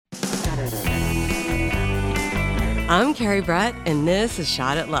I'm Carrie Brett, and this is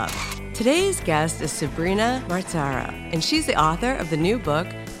Shot at Love. Today's guest is Sabrina Marzaro, and she's the author of the new book,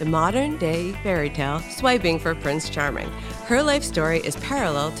 The Modern-Day Fairy Tale, Swiping for Prince Charming. Her life story is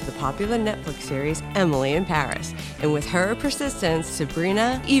parallel to the popular Netflix series Emily in Paris, and with her persistence,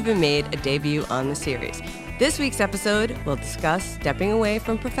 Sabrina even made a debut on the series. This week's episode will discuss stepping away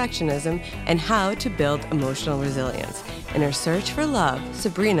from perfectionism and how to build emotional resilience. In her search for love,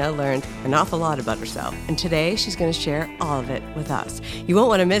 Sabrina learned an awful lot about herself, and today she's going to share all of it with us. You won't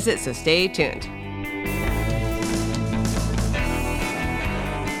want to miss it, so stay tuned.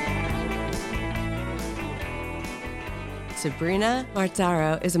 Sabrina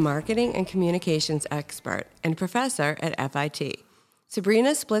Marzaro is a marketing and communications expert and professor at FIT.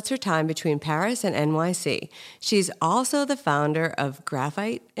 Sabrina splits her time between Paris and NYC. She's also the founder of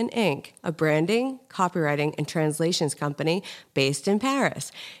Graphite and Ink, a branding, copywriting, and translations company based in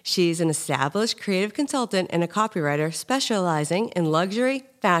Paris. She's an established creative consultant and a copywriter specializing in luxury,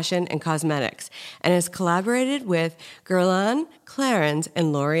 fashion, and cosmetics, and has collaborated with Guerlain, Clarins,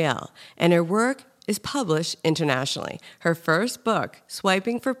 and L'Oreal. And her work is published internationally. Her first book,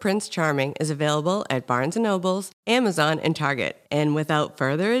 Swiping for Prince Charming, is available at Barnes & Noble's, Amazon, and Target. And without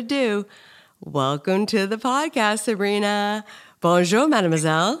further ado, welcome to the podcast, Sabrina. Bonjour,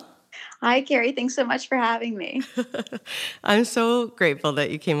 mademoiselle. Hi, Carrie. Thanks so much for having me. I'm so grateful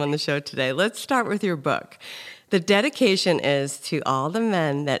that you came on the show today. Let's start with your book. The dedication is to all the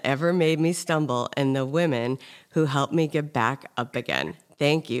men that ever made me stumble and the women who helped me get back up again.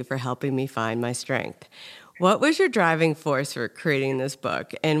 Thank you for helping me find my strength. What was your driving force for creating this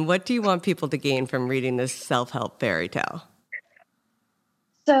book, and what do you want people to gain from reading this self-help fairy tale?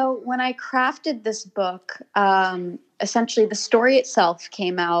 So when I crafted this book, essentially the story itself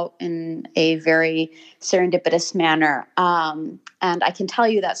came out in a very serendipitous manner. And I can tell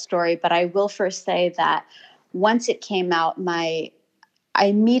you that story, but I will first say that once it came out, I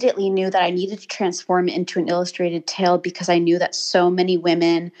immediately knew that I needed to transform it into an illustrated tale because I knew that so many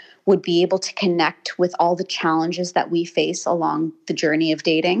women would be able to connect with all the challenges that we face along the journey of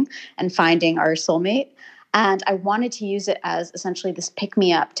dating and finding our soulmate. And I wanted to use it as essentially this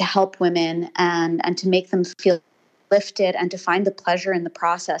pick-me-up to help women and to make them feel lifted and to find the pleasure in the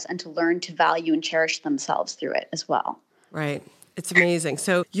process and to learn to value and cherish themselves through it as well. Right. It's amazing.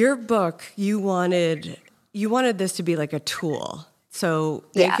 So your book, you wanted this to be like a tool. So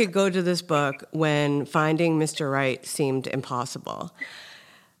they could go to this book when finding Mr. Right seemed impossible.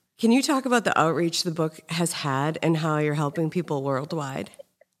 Can you talk about the outreach the book has had and how you're helping people worldwide?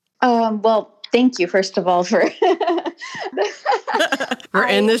 Well, thank you, first of all, for... We're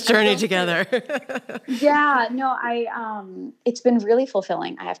in this journey together. It's been really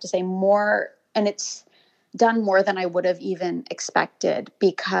fulfilling, I have to say, and it's done more than I would have even expected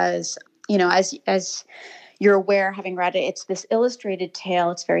because, as you're aware, having read it, it's this illustrated tale.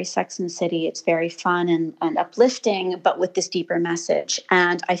 It's very Sex and the City. It's very fun and uplifting, but with this deeper message.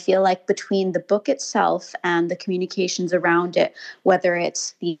 And I feel like between the book itself and the communications around it, whether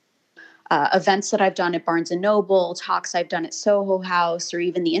it's the events that I've done at Barnes & Noble, talks I've done at Soho House, or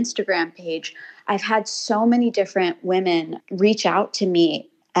even the Instagram page, I've had so many different women reach out to me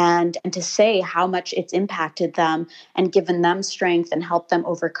and to say how much it's impacted them and given them strength and helped them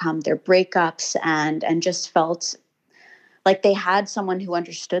overcome their breakups and just felt like they had someone who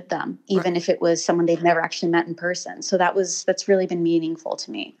understood them, even if it was someone they'd never actually met in person. So that's really been meaningful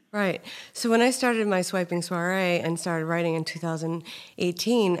to me. Right. So when I started my swiping soiree and started writing in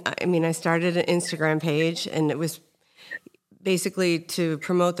 2018, I started an Instagram page, and it was basically to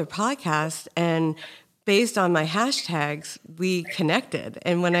promote the podcast, and based on my hashtags, we connected.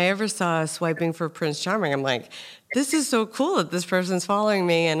 And when I ever saw Swiping for Prince Charming, I'm like, this is so cool that this person's following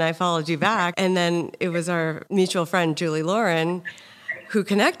me, and I followed you back. And then it was our mutual friend, Julie Lauren, who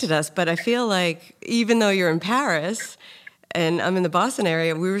connected us. But I feel like even though you're in Paris and I'm in the Boston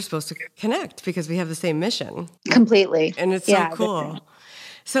area, we were supposed to connect because we have the same mission. Completely. And it's so cool.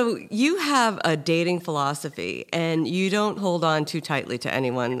 So you have a dating philosophy, and you don't hold on too tightly to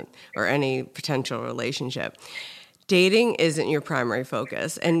anyone or any potential relationship. Dating isn't your primary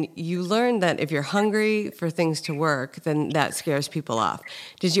focus, and you learn that if you're hungry for things to work, then that scares people off.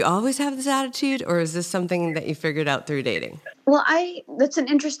 Did you always have this attitude, or is this something that you figured out through dating? Well, that's an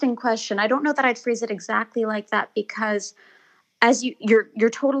interesting question. I don't know that I'd phrase it exactly like that because as you're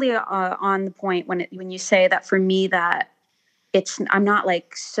totally on the point when you say that for me that I'm not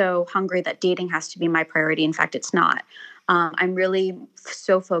like so hungry that dating has to be my priority. In fact, it's not. I'm really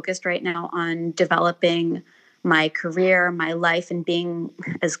so focused right now on developing my career, my life, and being,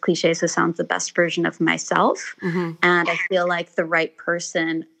 as cliche as it sounds, the best version of myself. Mm-hmm. And I feel like the right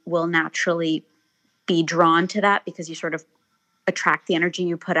person will naturally be drawn to that because you sort of attract the energy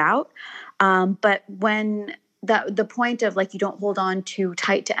you put out. But when the point of like, you don't hold on too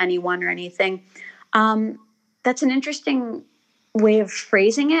tight to anyone or anything, that's an interesting way of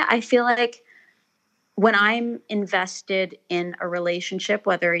phrasing it. I feel like when I'm invested in a relationship,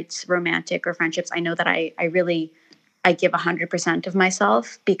 whether it's romantic or friendships, I know that I give 100% of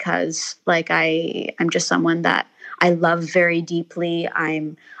myself because like I'm just someone that I love very deeply.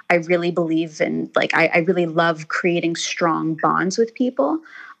 I really believe in like, I really love creating strong bonds with people.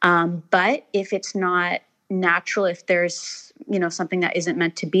 But if it's not natural, if there's, something that isn't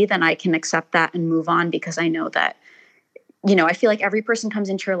meant to be, then I can accept that and move on because I know that, I feel like every person comes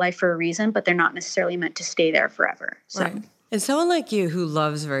into your life for a reason, but they're not necessarily meant to stay there forever. So. Right. And someone like you who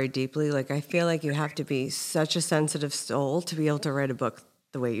loves very deeply, like I feel like you have to be such a sensitive soul to be able to write a book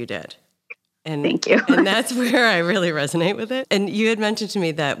the way you did. And, Thank you. And that's where I really resonate with it. And you had mentioned to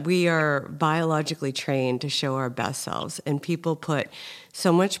me that we are biologically trained to show our best selves, and people put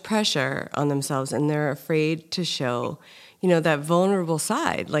so much pressure on themselves and they're afraid to show, that vulnerable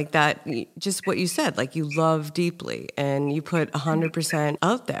side, like that, just what you said, like you love deeply and you put 100%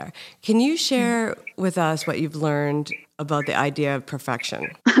 out there. Can you share with us what you've learned about the idea of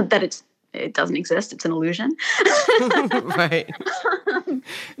perfection? That it doesn't exist. It's an illusion. Right.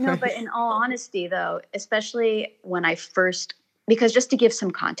 No, but in all honesty, though, especially when I first, because just to give some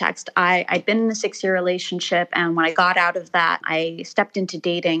context, I'd been in a 6-year relationship. And when I got out of that, I stepped into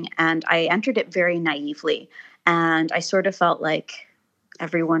dating and I entered it very naively. And I sort of felt like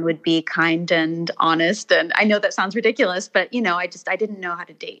everyone would be kind and honest. And I know that sounds ridiculous, but, I didn't know how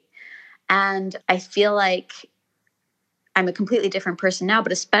to date. And I feel like I'm a completely different person now,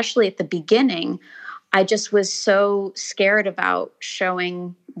 but especially at the beginning, I just was so scared about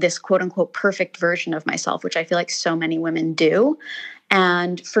showing this quote unquote perfect version of myself, which I feel like so many women do.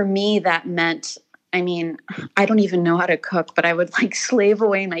 And for me, that meant, I don't even know how to cook, but I would like slave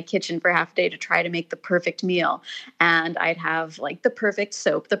away in my kitchen for half a day to try to make the perfect meal. And I'd have like the perfect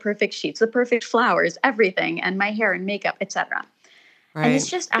soap, the perfect sheets, the perfect flowers, everything, and my hair and makeup, etc. Right. And it's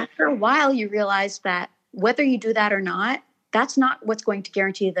just after a while, you realize that whether you do that or not, that's not what's going to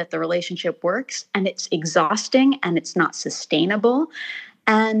guarantee that the relationship works. And it's exhausting and it's not sustainable.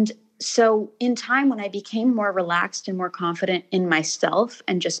 And so in time, when I became more relaxed and more confident in myself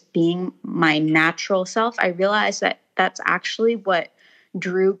and just being my natural self, I realized that that's actually what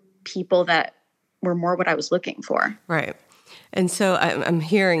drew people that were more what I was looking for. Right. And so I'm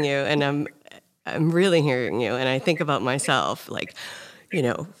hearing you, and I'm really hearing you. And I think about myself, like,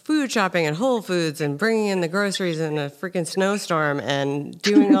 food shopping at Whole Foods and bringing in the groceries in a freaking snowstorm and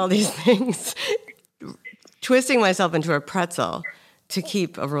doing all these things, twisting myself into a pretzel to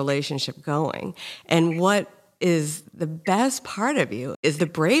keep a relationship going. And what is the best part of you is the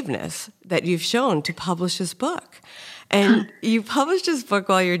braveness that you've shown to publish this book. And you published this book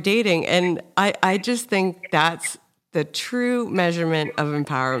while you're dating. And I just think that's the true measurement of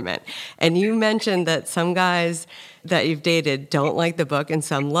empowerment. And you mentioned that some guys that you've dated don't like the book and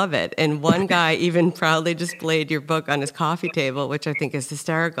some love it. And one guy even proudly displayed your book on his coffee table, which I think is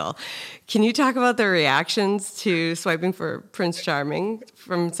hysterical. Can you talk about the reactions to swiping for Prince Charming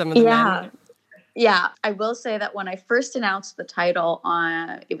from some of the men? Yeah. I will say that when I first announced the title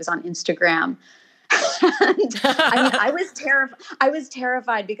it was on Instagram. And, I was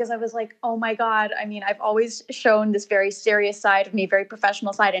terrified because I was like, oh my God. I've always shown this very serious side of me, very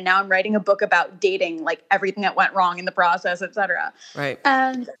professional side. And now I'm writing a book about dating, like everything that went wrong in the process, et cetera. Right.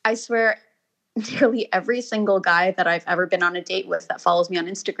 And I swear nearly every single guy that I've ever been on a date with that follows me on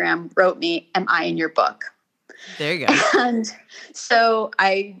Instagram wrote me, am I in your book? There you go. And so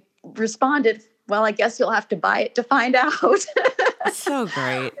I responded, well, I guess you'll have to buy it to find out. So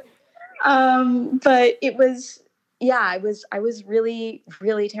great. But it was, I was really,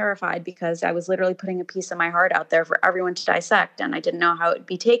 really terrified because I was literally putting a piece of my heart out there for everyone to dissect, and I didn't know how it would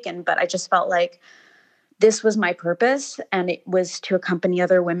be taken, but I just felt like this was my purpose, and it was to accompany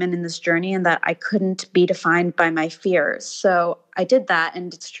other women in this journey, and that I couldn't be defined by my fears. So I did that.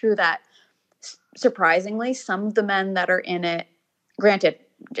 And it's true that surprisingly, some of the men that are in it, granted,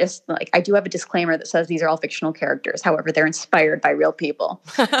 just like I do have a disclaimer that says these are all fictional characters. However, they're inspired by real people.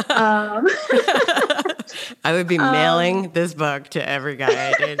 I would be mailing this book to every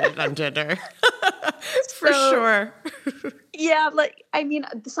guy I dated on Tinder. For sure. Yeah.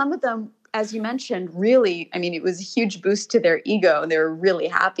 Some of them, as you mentioned, really, it was a huge boost to their ego. They were really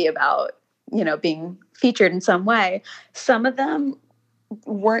happy about, being featured in some way. Some of them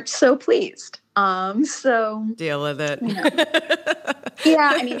weren't so pleased. So deal with it.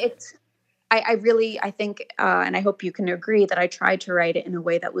 Yeah, I mean, I think, and I hope you can agree that I tried to write it in a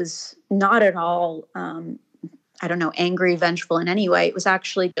way that was not at all, I don't know, angry, vengeful in any way. It was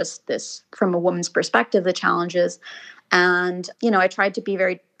actually just this, from a woman's perspective, the challenges. And, I tried to be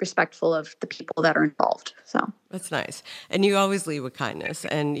very respectful of the people that are involved. So that's nice. And you always lead with kindness.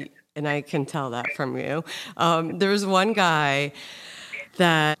 And I can tell that from you. There was one guy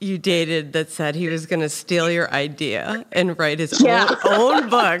that you dated that said he was going to steal your idea and write his own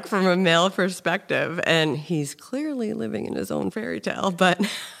book from a male perspective. And he's clearly living in his own fairy tale. But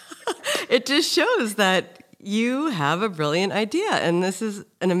it just shows that you have a brilliant idea. And this is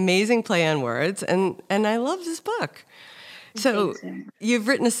an amazing play on words. And I love this book. So you've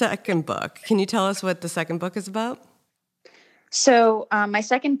written a second book. Can you tell us what the second book is about? So my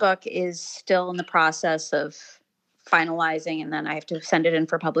second book is still in the process of finalizing, and then I have to send it in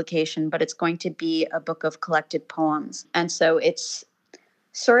for publication, but it's going to be a book of collected poems. And so it's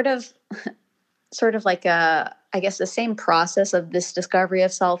sort of like I guess the same process of this discovery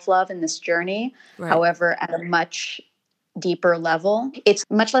of self-love and this journey, right. However, at a much deeper level. It's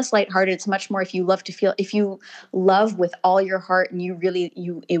much less lighthearted. It's much more if you love with all your heart and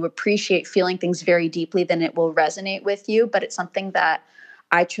you appreciate feeling things very deeply, then it will resonate with you. But it's something that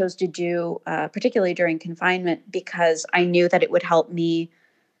I chose to do, particularly during confinement, because I knew that it would help me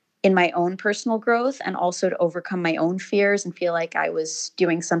in my own personal growth and also to overcome my own fears and feel like I was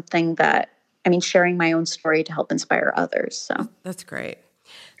doing something sharing my own story to help inspire others. So that's great.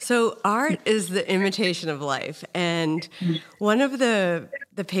 So art is the imitation of life. And one of the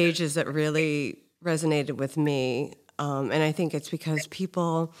pages that really resonated with me, and I think it's because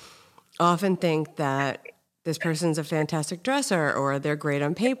people often think that this person's a fantastic dresser or they're great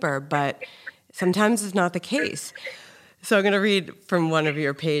on paper, but sometimes it's not the case. So I'm going to read from one of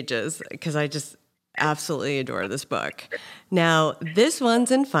your pages because I just absolutely adore this book. Now, this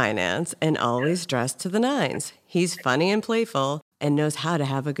one's in finance and always dressed to the nines. He's funny and playful and knows how to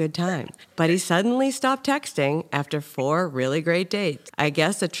have a good time. But he suddenly stopped texting after 4 really great dates. I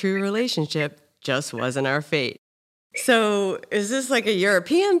guess a true relationship just wasn't our fate. So is this like a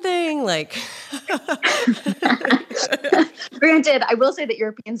European thing? Like, granted, I will say that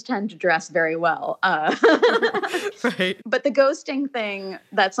Europeans tend to dress very well. Right. But the ghosting thing,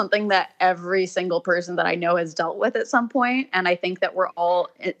 that's something that every single person that I know has dealt with at some point. And I think that we're all,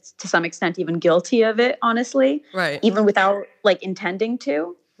 to some extent, even guilty of it, honestly. Right. Even without intending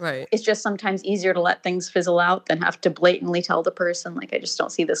to. Right. It's just sometimes easier to let things fizzle out than have to blatantly tell the person, I just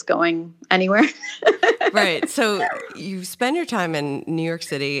don't see this going anywhere. Right. So you spend your time in New York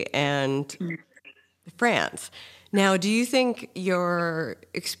City and France. Now, do you think your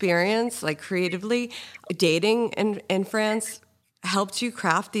experience, creatively, dating in France helped you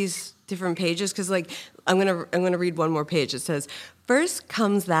craft these different pages? Because, I'm gonna read one more page. It says, "First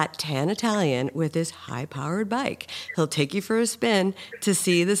comes that tan Italian with his high-powered bike. He'll take you for a spin to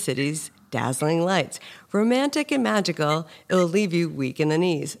see the city's dazzling lights. Romantic and magical, it'll leave you weak in the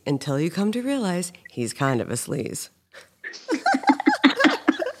knees until you come to realize he's kind of a sleaze."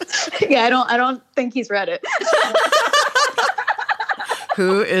 Yeah, I don't think he's read it.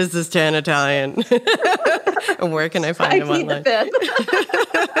 Who is this tan Italian? And where can I find him online?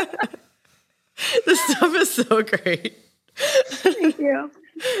 This stuff is so great. Thank you.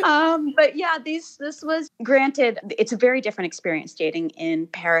 But yeah, this was, granted, it's a very different experience dating in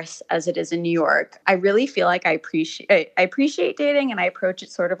Paris as it is in New York. I really feel like I appreciate dating, and I approach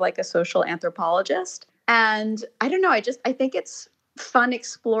it sort of like a social anthropologist. And I don't know, I think it's fun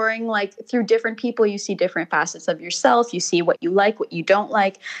exploring, through different people. You see different facets of yourself. You see what you like, what you don't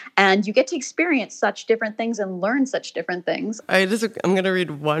like, and you get to experience such different things and learn such different things. I'm going to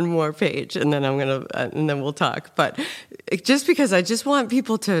read one more page and then and then we'll talk. But just because I just want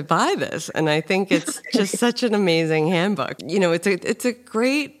people to buy this, and I think it's just such an amazing handbook. It's a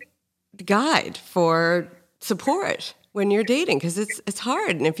great guide for support when you're dating, because it's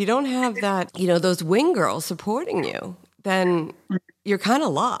hard, and if you don't have that, those wing girls supporting you, then you're kind of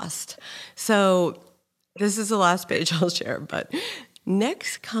lost. So this is the last page I'll share, but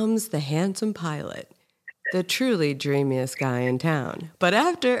next comes the handsome pilot, the truly dreamiest guy in town. But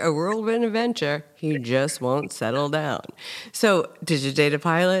after a whirlwind adventure, he just won't settle down. So did you date a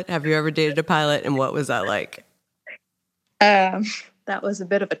pilot? Have you ever dated a pilot? And what was that like? That was a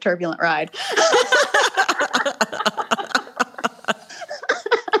bit of a turbulent ride.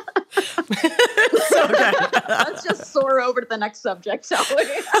 So good. Let's just soar over to the next subject, shall we?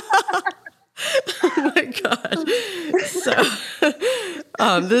 Oh my God.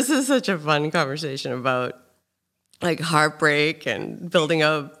 So this is such a fun conversation about heartbreak and building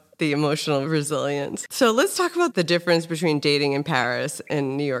up the emotional resilience. So let's talk about the difference between dating in Paris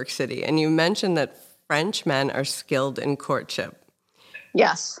and New York City. And you mentioned that French men are skilled in courtship.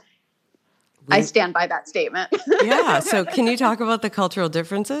 Yes. I stand by that statement. Yeah. So can you talk about the cultural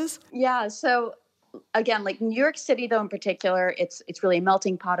differences? Yeah. So again, like New York City, though, in particular, it's really a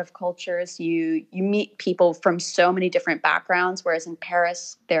melting pot of cultures. You meet people from so many different backgrounds, whereas in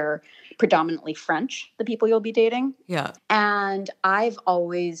Paris, they're predominantly French, the people you'll be dating. Yeah. And I've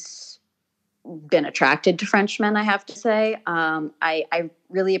always been attracted to Frenchmen, I have to say. I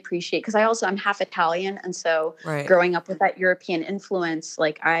really appreciate, because I'm half Italian. And so growing up with that European influence,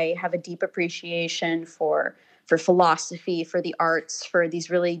 like I have a deep appreciation for philosophy, for the arts, for these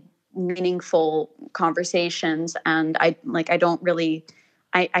really meaningful conversations. And I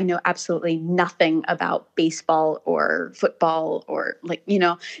know absolutely nothing about baseball or football or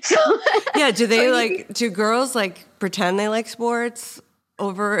so. Yeah. Do girls pretend they like sports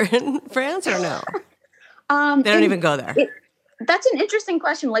over in France or no? They don't even go there. That's an interesting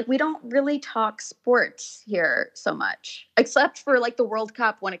question. Like, we don't really talk sports here so much, except for like the World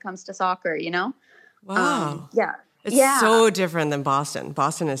Cup when it comes to soccer, Wow. Yeah. It's so different than Boston.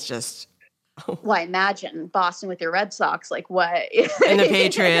 Boston is just... Well, I imagine Boston with your Red Sox, like what? And the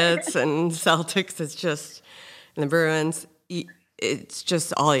Patriots and Celtics, and the Bruins. It's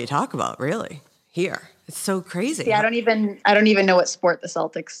just all you talk about, really, here. It's so crazy. See, I don't even know what sport the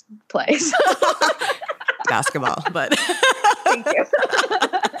Celtics play. So. Basketball, but thank you.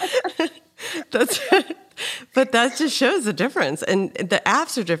 But that just shows the difference, and the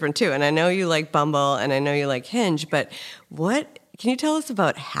apps are different too. And I know you like Bumble, and I know you like Hinge, but can you tell us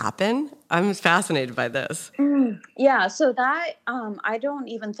about Happen? I'm fascinated by this. Yeah, so that I don't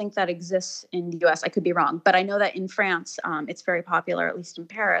even think that exists in the U.S. I could be wrong, but I know that in France, it's very popular, at least in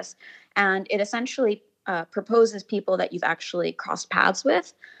Paris, and it essentially proposes people that you've actually crossed paths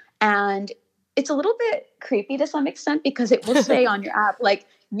with, and it's a little bit creepy to some extent because it will say on your app, like,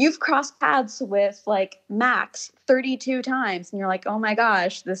 you've crossed paths with like Max 32 times. And you're like, oh my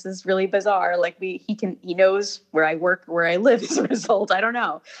gosh, this is really bizarre. Like he knows where I work, where I live as a result. I don't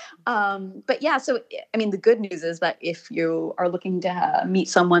know. But yeah, so, I mean, the good news is that if you are looking to meet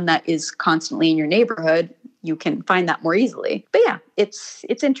someone that is constantly in your neighborhood, you can find that more easily. But yeah, it's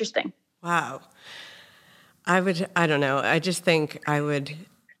interesting. Wow. I don't know. I just think I would...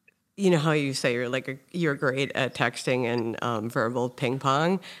 You know how you say you're great at texting and verbal ping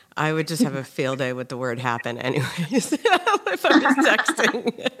pong? I would just have a field day with the word happen anyways if I was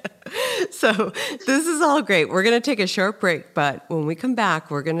texting. So this is all great. We're going to take a short break, but when we come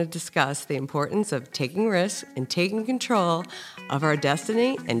back, we're going to discuss the importance of taking risks and taking control of our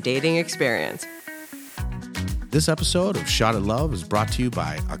destiny and dating experience. This episode of Shot at Love is brought to you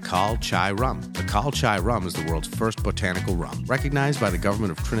by Akal Chai Rum. Akal Chai Rum is the world's first botanical rum, recognized by the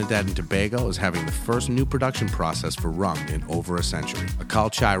government of Trinidad and Tobago as having the first new production process for rum in over a century. Akal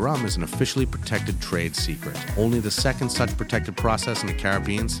Chai Rum is an officially protected trade secret, only the second such protected process in the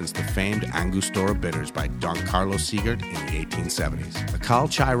Caribbean since the famed Angostura bitters by Don Carlos Siegert in the 1870s. Akal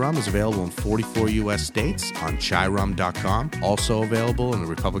Chai Rum is available in 44 U.S. states on chairum.com, also available in the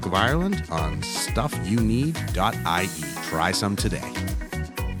Republic of Ireland on stuffyouneed.ie. Try some today.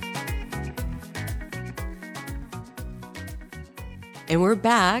 And we're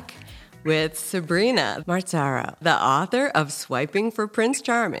back with Sabrina Marzaro, the author of Swiping for Prince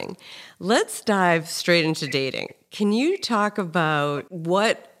Charming. Let's dive straight into dating. Can you talk about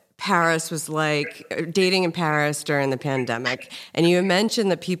what Paris was like, dating in Paris during the pandemic? And you mentioned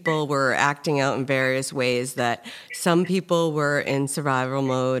that people were acting out in various ways, that some people were in survival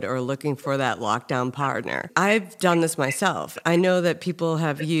mode or looking for that lockdown partner. I've done this myself. I know that people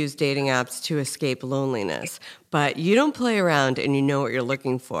have used dating apps to escape loneliness, but you don't play around and you know what you're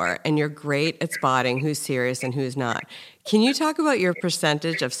looking for, and you're great at spotting who's serious and who's not. Can you talk about your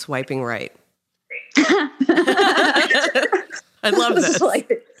percentage of swiping right? I love this.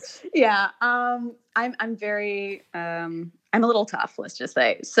 Yeah. I'm very, I'm a little tough, let's just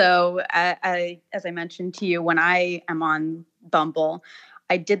say. So as I mentioned to you, when I am on Bumble,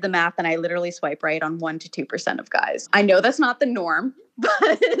 I did the math and I literally swipe right on 1% to 2% of guys. I know that's not the norm, but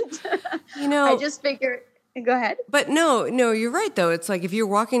I just figured, go ahead. But no, you're right though. It's like if you're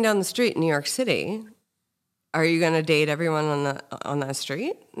walking down the street in New York City, are you going to date everyone on that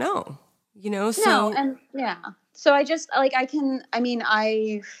street? No. No, and yeah. So I just I've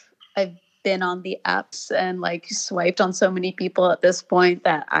been on the apps and swiped on so many people at this point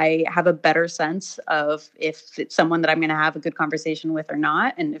that I have a better sense of if it's someone that I'm going to have a good conversation with or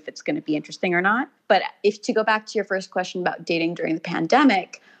not, and if it's going to be interesting or not. But if to go back to your first question about dating during the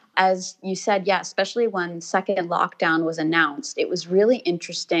pandemic, as you said, yeah, especially when second lockdown was announced, it was really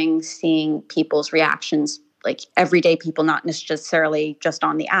interesting seeing people's reactions, like everyday people, not necessarily just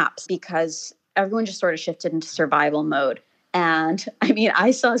on the apps, because everyone just sort of shifted into survival mode. And I mean, I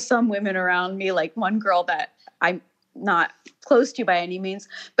saw some women around me, like one girl that I'm not close to by any means,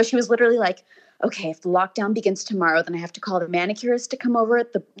 but she was literally like, okay, if the lockdown begins tomorrow, then I have to call the manicurist to come over,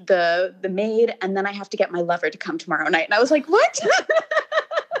 the maid, and then I have to get my lover to come tomorrow night. And I was like, what?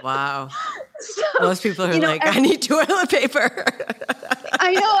 Wow. So, most people are like, I need toilet paper.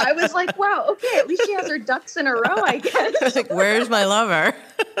 I know. I was like, wow, okay, at least she has her ducks in a row, I guess. Like, where's my lover?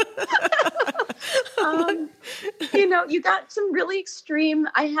 You got some really extreme.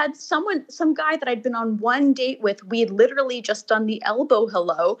 I had some guy that I'd been on one date with. We had literally just done the elbow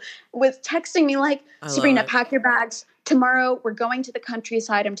hello, was texting me like, Sabrina, pack your bags. Tomorrow we're going to the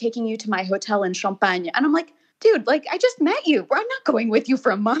countryside. I'm taking you to my hotel in Champagne. And I'm like, dude, like, I just met you. I'm not going with you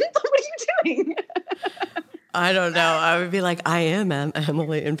for a month. What are you doing? I don't know. I would be like, I am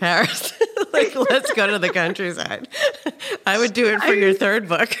Emily in Paris. Like, let's go to the countryside. I would do it for your third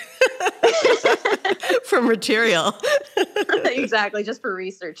book. For material. Exactly, just for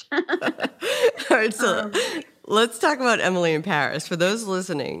research. All right, so let's talk about Emily in Paris. For those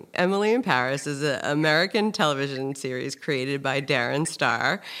listening, Emily in Paris is an American television series created by Darren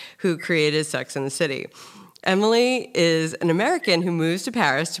Star, who created Sex and the City. Emily is an American who moves to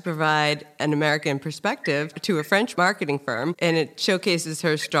Paris to provide an American perspective to a French marketing firm, and it showcases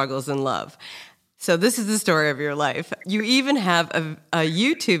her struggles in love. So this is the story of your life. You even have a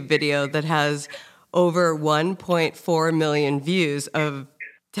YouTube video that has over 1.4 million views of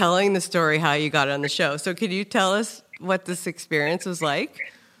telling the story how you got on the show. So could you tell us what this experience was like?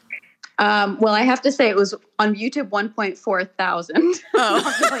 Well, I have to say it was on YouTube 1.4 thousand.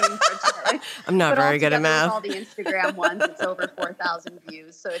 Oh. I'm not very good at math. With all the Instagram ones, it's over 4,000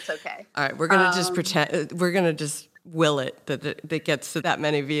 views, so it's okay. All right, we're gonna just pretend. We're gonna just will it that it gets to that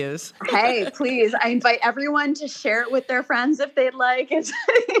many views. Hey, please! I invite everyone to share it with their friends if they'd like.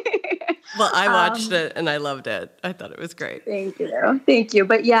 Well, I watched it and I loved it. I thought it was great. Thank you.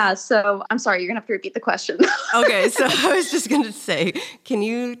 But yeah, so I'm sorry, you're gonna have to repeat the question. Okay, so I was just gonna say, can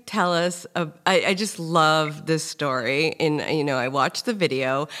you tell us? I just love this story, and I watched the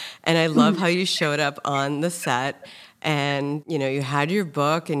video, and I love how you showed up on the set. And, you had your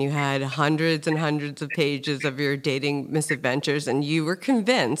book and you had hundreds and hundreds of pages of your dating misadventures, and you were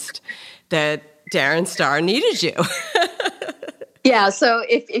convinced that Darren Star needed you. Yeah, so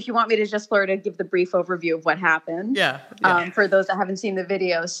if you want me to just sort of give the brief overview of what happened. Yeah. For those that haven't seen the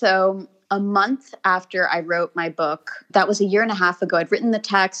video. So a month after I wrote my book, that was a year and a half ago, I'd written the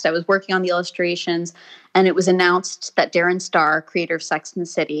text, I was working on the illustrations, and it was announced that Darren Star, creator of Sex and the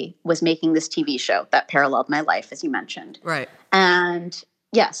City, was making this TV show that paralleled my life, as you mentioned. Right. And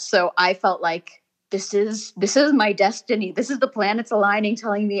yes, so I felt like this is my destiny. This is the planets aligning,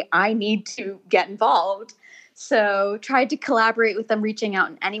 telling me I need to get involved. So tried to collaborate with them, reaching out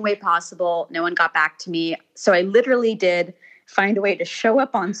in any way possible. No one got back to me. So I literally did find a way to show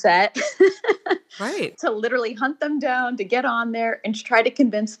up on set, right? To literally hunt them down, to get on there and to try to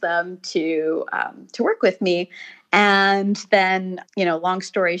convince them to work with me. And then, long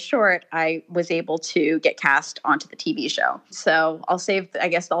story short, I was able to get cast onto the TV show. So I'll save, I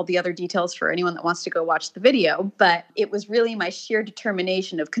guess, all the other details for anyone that wants to go watch the video. But it was really my sheer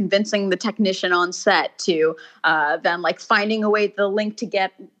determination of convincing the technician on set to then finding a way, the link to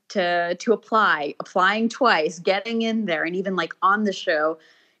get to applying twice, getting in there, and even on the show,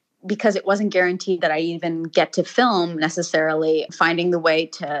 because it wasn't guaranteed that I even get to film necessarily, finding the way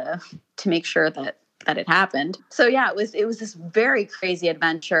to make sure that it happened. So yeah, it was this very crazy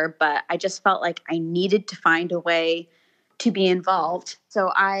adventure, but I just felt like I needed to find a way to be involved.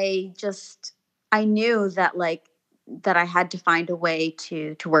 So I knew that that I had to find a way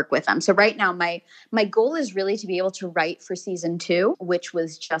to work with them. So right now, my goal is really to be able to write for season 2, which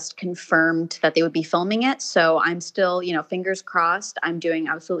was just confirmed that they would be filming it. So I'm still, fingers crossed. I'm doing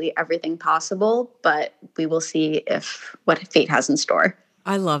absolutely everything possible, but we will see what fate has in store.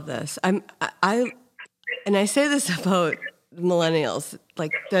 I love this. And I say this about millennials,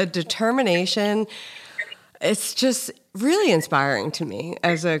 the determination. It's just really inspiring to me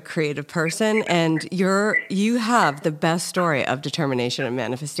as a creative person, and you have the best story of determination and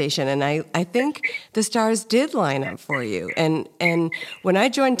manifestation, and I think the stars did line up for you. And when I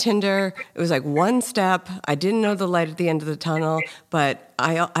joined Tinder, it was one step. I didn't know the light at the end of the tunnel, but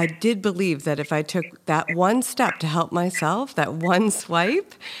I did believe that if I took that one step to help myself, that one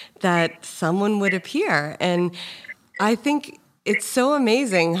swipe, that someone would appear. And I think it's so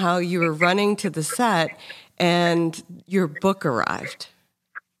amazing how you were running to the set and your book arrived.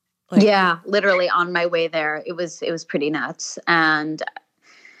 Yeah, literally on my way there. It was pretty nuts. And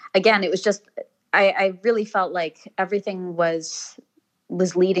again, it was just, I really felt like everything was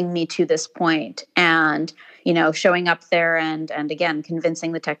leading me to this point. And, showing up there and again,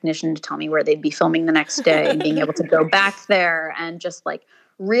 convincing the technician to tell me where they'd be filming the next day and being able to go back there and just like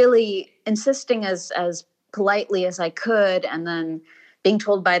really insisting as politely as I could. And then being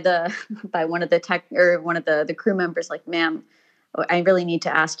told by one of the crew members, like, ma'am, I really need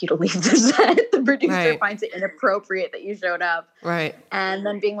to ask you to leave the set. The producer finds it inappropriate that you showed up. Right. And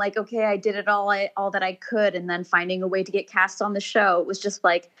then being like, okay, I did it all that I could. And then finding a way to get cast on the show. It was just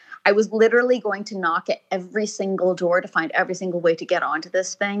like, I was literally going to knock at every single door to find every single way to get onto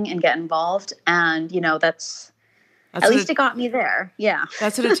this thing and get involved. And, that's at least it got me there. Yeah.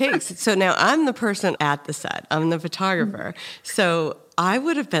 That's what it takes. So now I'm the person at the set. I'm the photographer. So I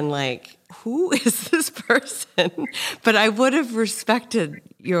would have been like, who is this person? But I would have respected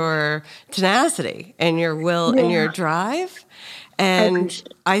your tenacity and your will and your drive. And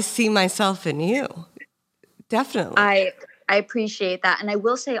I see myself in you. Definitely. I appreciate that. And I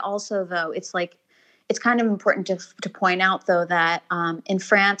will say also, though, it's kind of important to point out, though, that in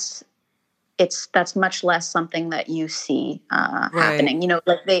France, that's much less something that you see happening.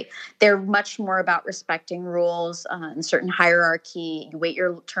 Like they're much more about respecting rules and certain hierarchy. You wait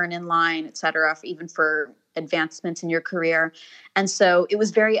your turn in line, et cetera, even for advancements in your career. And so it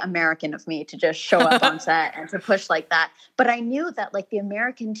was very American of me to just show up on set and to push like that. But I knew that like the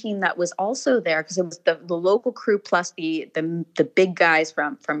American team that was also there, because it was the local crew plus the big guys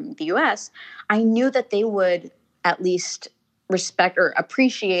from the US, I knew that they would at least respect or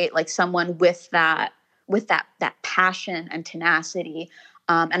appreciate like someone with that passion and tenacity.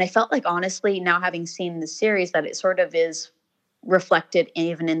 And I felt like, honestly, now having seen the series, that it sort of is reflected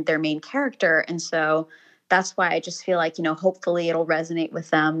even in their main character. And so that's why I just feel like, hopefully it'll resonate with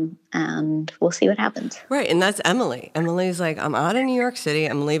them and we'll see what happens. Right. And that's Emily. Emily's like, I'm out of New York City.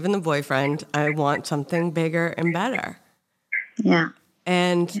 I'm leaving the boyfriend. I want something bigger and better. Yeah.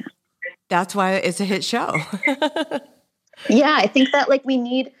 And that's why it's a hit show. Yeah, I think that like we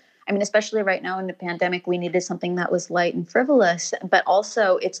need, especially right now in the pandemic, we needed something that was light and frivolous, but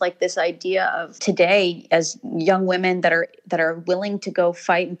also it's like this idea of today as young women that are willing to go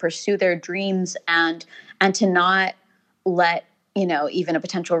fight and pursue their dreams and to not let, even a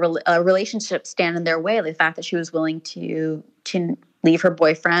potential relationship stand in their way. The fact that she was willing to leave her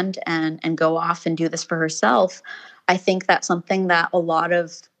boyfriend and go off and do this for herself. I think that's something that a lot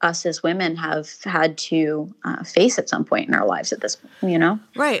of us as women have had to face at some point in our lives at this point,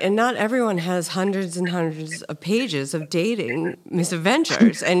 Right. And not everyone has hundreds and hundreds of pages of dating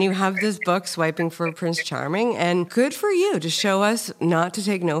misadventures. And you have this book, Swiping for Prince Charming, and good for you to show us not to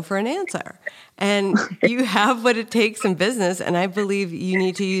take no for an answer. And you have what it takes in business, and I believe you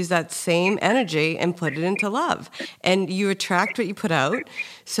need to use that same energy and put it into love. And you attract what you put out.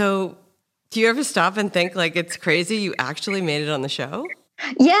 So do you ever stop and think like it's crazy you actually made it on the show?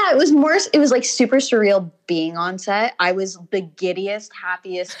 Yeah, it was like super surreal being on set. I was the giddiest,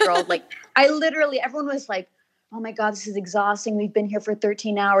 happiest girl. Like everyone was like, oh my God, this is exhausting. We've been here for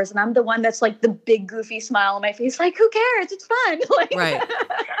 13 hours. And I'm the one that's like the big goofy smile on my face. Like, who cares? It's fun. Like,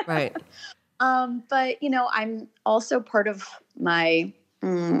 Right. But I'm also part of my,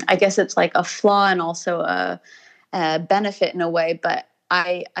 I guess it's like a flaw and also a benefit in a way, but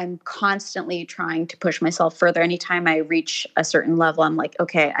I'm constantly trying to push myself further. Anytime I reach a certain level, I'm like,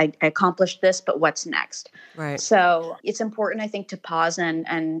 okay, I accomplished this, but what's next? Right. So it's important, I think, to pause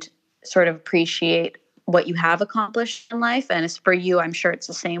and sort of appreciate what you have accomplished in life. And as for you, I'm sure it's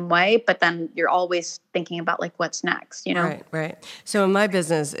the same way, but then you're always thinking about like, what's next, Right. So in my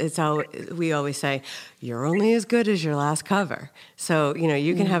business, we always say, you're only as good as your last cover. So,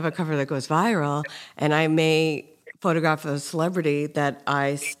 you can have a cover that goes viral, and I may photograph a celebrity that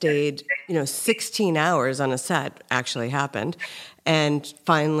I stayed, 16 hours on a set actually happened, and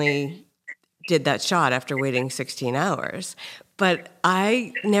finally did that shot after waiting 16 hours. But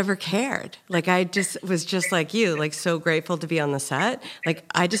I never cared. Like, I just was just like you, like so grateful to be on the set. Like,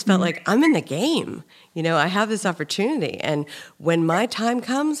 I just felt like I'm in the game. I have this opportunity. And when my time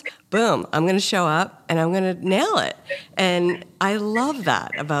comes, boom, I'm going to show up and I'm going to nail it. And I love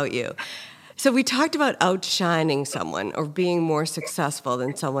that about you. So we talked about outshining someone or being more successful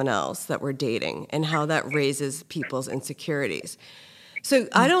than someone else that we're dating and how that raises people's insecurities. So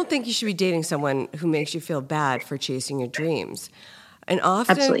I don't think you should be dating someone who makes you feel bad for chasing your dreams. And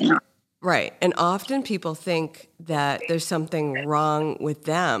often, absolutely not. Right. And often people think that there's something wrong with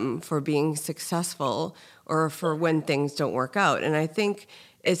them for being successful or for when things don't work out. And I think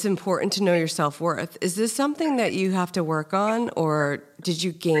it's important to know your self-worth. Is this something that you have to work on, or did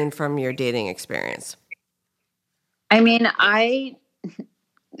you gain from your dating experience? I mean,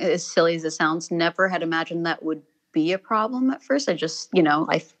 as silly as it sounds, never had imagined that would be a problem at first. I just,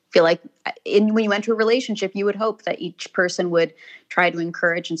 I feel like when you enter a relationship, you would hope that each person would try to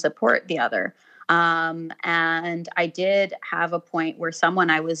encourage and support the other. And I did have a point where someone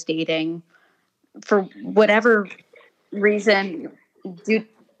I was dating, for whatever reason, due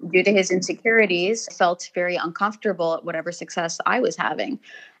to his insecurities, felt very uncomfortable at whatever success I was having.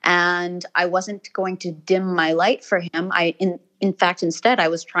 And I wasn't going to dim my light for him. In fact, instead, I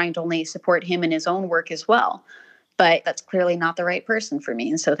was trying to only support him in his own work as well. But that's clearly not the right person for me.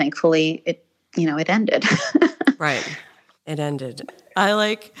 And so thankfully it ended. Right. It ended. I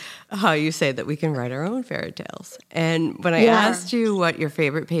like how you say that we can write our own fairy tales. And when I asked you what your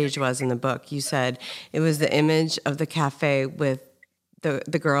favorite page was in the book, you said it was the image of the cafe with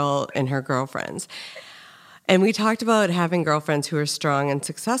the girl and her girlfriends. And we talked about having girlfriends who are strong and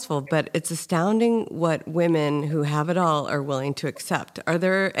successful, but it's astounding what women who have it all are willing to accept. Are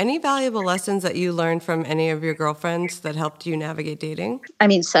there any valuable lessons that you learned from any of your girlfriends that helped you navigate dating? I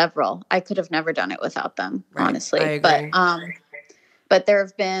mean, several. I could have never done it without them, honestly. I agree. But there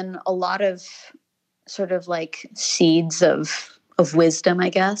have been a lot of sort of like seeds of wisdom, I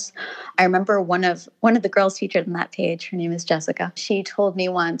guess. I remember one of the girls featured in that page, her name is Jessica. She told me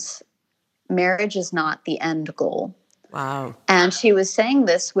once, marriage is not the end goal. Wow. And she was saying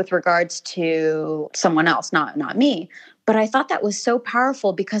this with regards to someone else, not me. But I thought that was so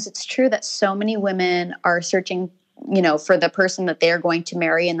powerful because it's true that so many women are searching, for the person that they're going to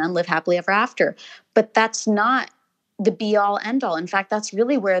marry and then live happily ever after. But that's not the be all end all. In fact, that's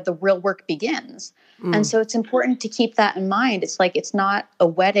really where the real work begins. And so it's important to keep that in mind. It's like, it's not a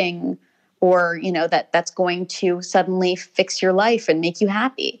wedding or, that's going to suddenly fix your life and make you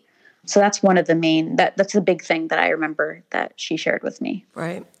happy. So that's one of the main, that's the big thing that I remember that she shared with me.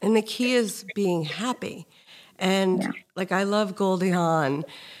 Right. And the key is being happy. And I love Goldie Hawn.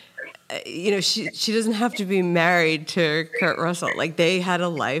 She doesn't have to be married to Kurt Russell. Like, they had a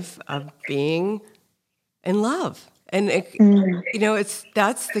life of being in love. And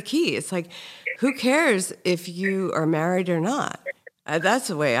that's the key. It's like, who cares if you are married or not? That's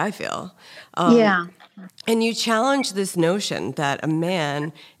the way I feel. And you challenge this notion that a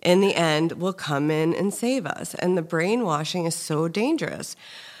man, in the end, will come in and save us. And the brainwashing is so dangerous.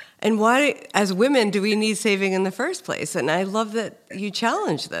 And why, as women, do we need saving in the first place? And I love that you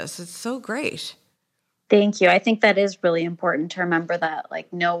challenge this. It's so great. Thank you. I think that is really important to remember that,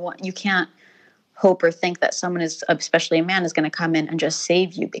 no one, you can't hope or think that someone is, especially a man, is going to come in and just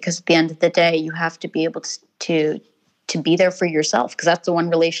save you, because at the end of the day, you have to be able to be there for yourself, because that's the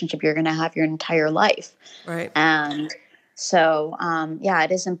one relationship you're going to have your entire life. Right. And so,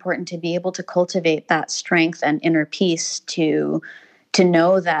 it is important to be able to cultivate that strength and inner peace to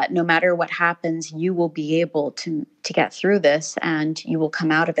know that no matter what happens, you will be able to get through this, and you will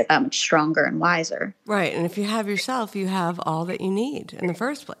come out of it that much stronger and wiser. Right. And if you have yourself, you have all that you need in the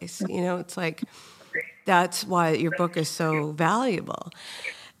first place. It's like, that's why your book is so valuable.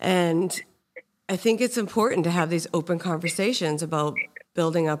 And I think it's important to have these open conversations about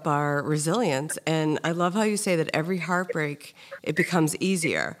building up our resilience. And I love how you say that every heartbreak, it becomes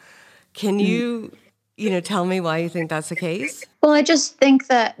easier. Can you, tell me why you think that's the case? Well, I just think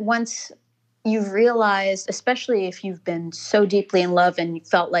that once you've realized, especially if you've been so deeply in love and you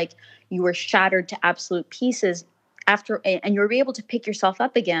felt like you were shattered to absolute pieces and you were able to pick yourself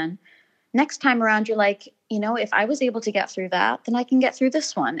up again, next time around, you're like, if I was able to get through that, then I can get through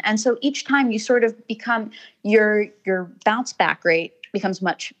this one. And so each time you sort of become, your bounce back rate becomes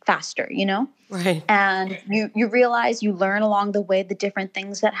much faster, Right. And you realize, you learn along the way the different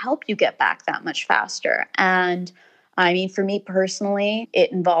things that help you get back that much faster. And I mean, for me personally,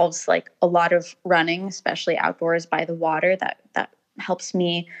 it involves a lot of running, especially outdoors by the water. That helps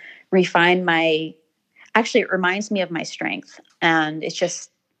me refine it reminds me of my strength. And it's just,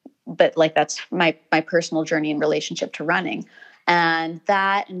 but that's my personal journey in relationship to running. And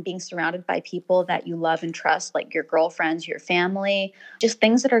being surrounded by people that you love and trust, like your girlfriends, your family, just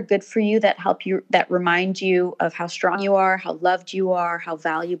things that are good for you, that help you, that remind you of how strong you are, how loved you are, how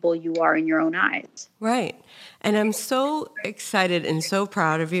valuable you are in your own eyes. Right. And I'm so excited and so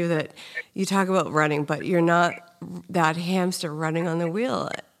proud of you that you talk about running, but you're not that hamster running on the wheel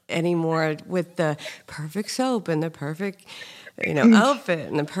anymore with the perfect soap and the perfect, outfit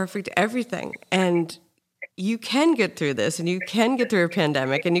and the perfect everything. And you can get through this, and you can get through a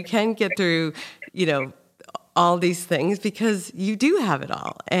pandemic, and you can get through, all these things, because you do have it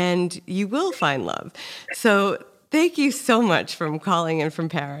all, and you will find love. So thank you so much for calling in from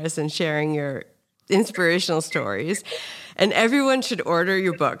Paris and sharing your inspirational stories. And everyone should order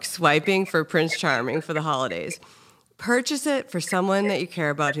your book, Swiping for Prince Charming, for the holidays. Purchase it for someone that you care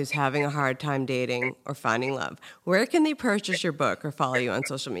about who's having a hard time dating or finding love. Where can they purchase your book or follow you on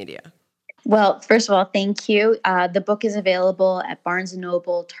social media? Well, first of all, thank you. The book is available at Barnes &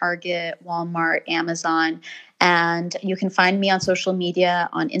 Noble, Target, Walmart, Amazon, and you can find me on social media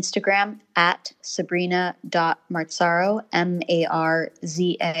on Instagram at sabrina.marzaro,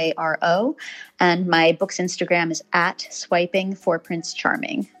 Marzaro, and my book's Instagram is at Swiping for Prince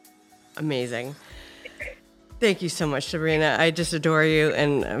Charming. Amazing. Thank you so much, Sabrina. I just adore you,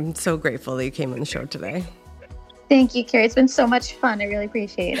 and I'm so grateful that you came on the show today. Thank you, Carrie. It's been so much fun. I really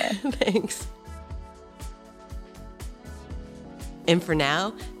appreciate it. Thanks. And for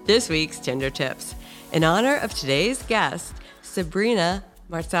now, this week's Tinder tips. In honor of today's guest, Sabrina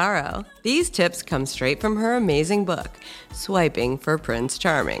Marzaro, these tips come straight from her amazing book, Swiping for Prince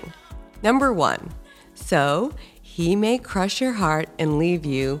Charming. Number 1. So, he may crush your heart and leave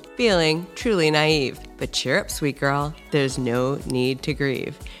you feeling truly naive. But cheer up, sweet girl. There's no need to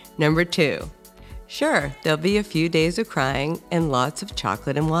grieve. Number 2. Sure, there'll be a few days of crying and lots of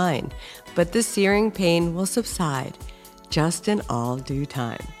chocolate and wine, but the searing pain will subside, just in all due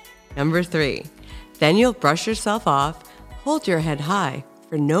time. Number 3, then you'll brush yourself off, hold your head high,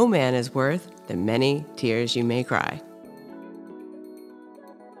 for no man is worth the many tears you may cry.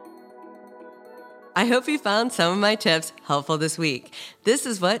 I hope you found some of my tips helpful this week. This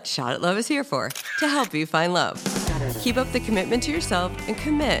is what Shot at Love is here for, to help you find love. Keep up the commitment to yourself and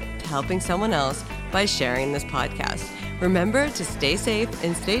commit to helping someone else by sharing this podcast. Remember to stay safe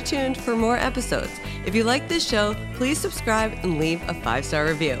and stay tuned for more episodes. If you like this show, please subscribe and leave a 5-star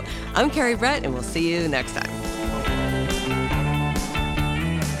review. I'm Carrie Brett, and we'll see you next time.